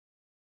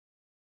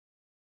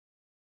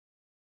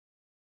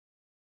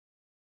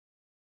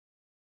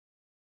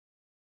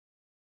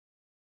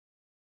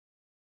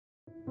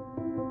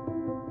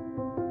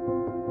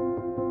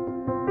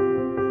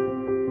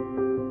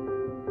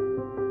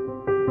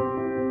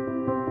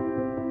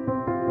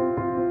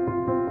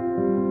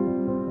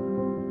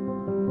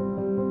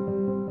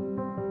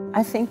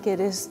I think it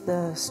is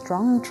the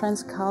strong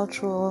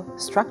transcultural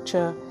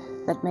structure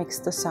that makes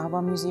the SAWA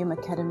Museum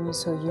Academy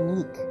so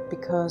unique,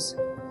 because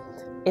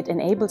it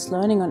enables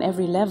learning on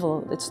every level.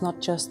 It's not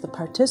just the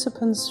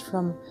participants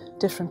from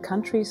different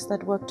countries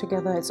that work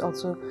together, it's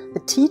also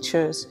the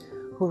teachers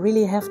who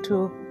really have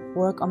to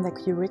work on the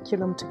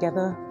curriculum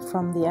together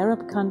from the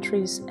Arab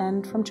countries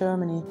and from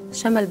Germany.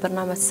 شمل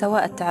برنامج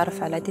سوا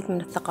التعرف على العديد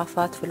من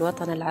الثقافات في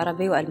الوطن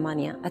العربي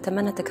وألمانيا.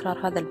 أتمنى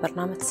تكرار هذا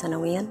البرنامج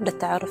سنوياً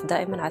للتعرف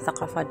دائماً على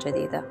ثقافات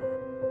جديدة.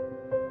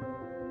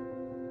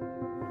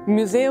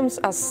 Museums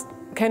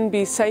can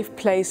be safe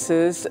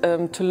places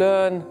to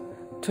learn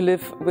to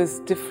live with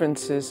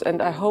differences, and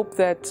I hope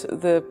that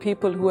the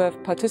people who have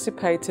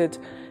participated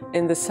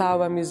in the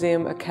SAWA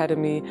Museum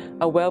Academy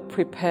are well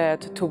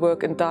prepared to work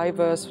in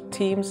diverse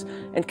teams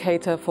and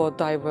cater for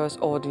diverse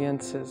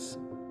audiences.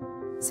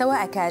 SAWA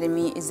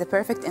Academy is the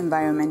perfect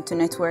environment to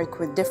network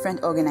with different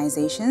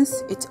organizations.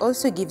 It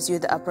also gives you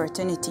the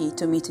opportunity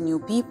to meet new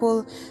people,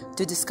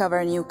 to discover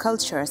new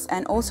cultures,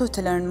 and also to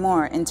learn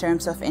more in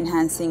terms of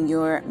enhancing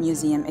your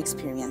museum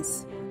experience.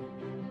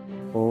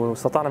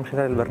 واستطعنا من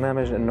خلال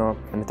البرنامج أنه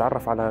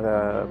نتعرف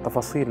على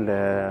تفاصيل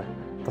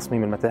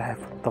تصميم المتاحف،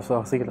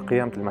 تفاصيل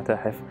قيامة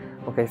المتاحف،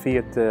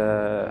 وكيفية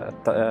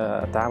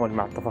التعامل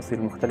مع التفاصيل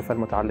المختلفة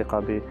المتعلقة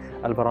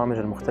بالبرامج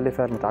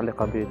المختلفة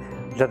المتعلقة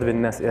بجذب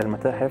الناس إلى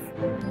المتاحف.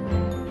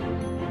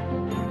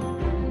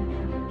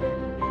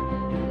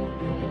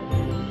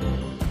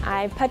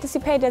 I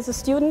participated as a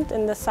student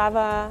in the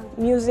SAWA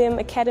Museum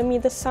Academy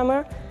this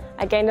summer.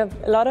 I gained a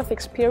lot of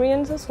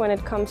experiences when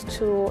it comes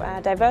to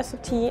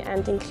diversity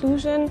and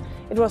inclusion.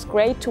 It was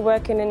great to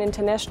work in an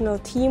international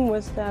team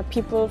with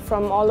people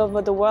from all over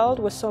the world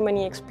with so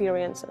many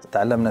experiences.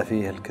 تعلمنا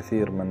فيه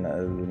الكثير من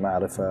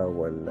المعرفة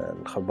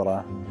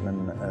والخبرة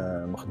من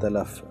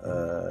مختلف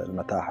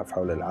المتاحف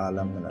حول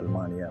العالم، من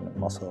ألمانيا،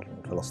 من مصر،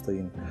 من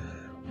فلسطين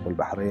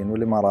والبحرين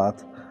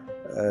والإمارات.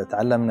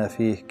 تعلمنا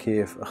فيه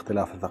كيف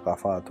اختلاف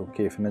الثقافات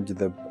وكيف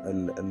نجذب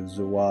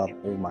الزوار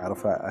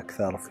ومعرفة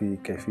أكثر في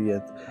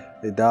كيفية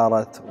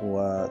إدارة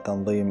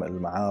وتنظيم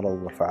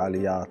المعارض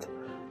والفعاليات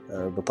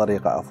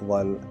بطريقة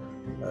أفضل،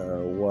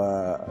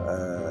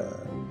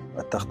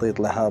 والتخطيط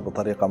لها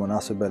بطريقة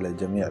مناسبة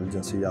لجميع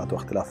الجنسيات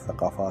واختلاف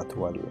الثقافات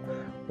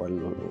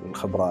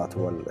والخبرات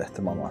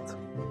والاهتمامات.